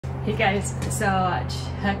Hey guys, so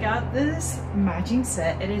check out this matching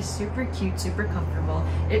set. It is super cute, super comfortable.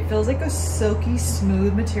 It feels like a silky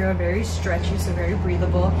smooth material, very stretchy, so very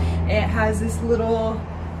breathable. It has this little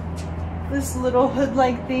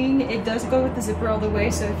hood-like thing. It does go with the zipper all the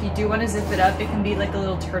way, so if you do want to zip it up, it can be like a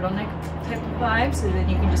little turtleneck type of vibe, so then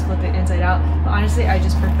you can just flip it inside out. But honestly, I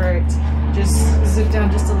just prefer it just zip down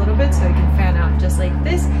just a little bit so it can fan out just like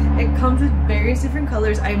this. It comes with various different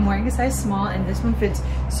colors. I'm wearing a size small and this one fits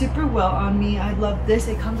super well on me. I love this.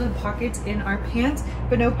 It comes with pockets in our pants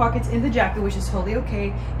but no pockets in the jacket, which is totally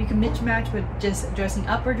okay. You can match with just dressing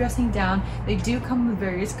up or dressing down. They do come with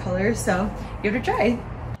various colors, so give it a try.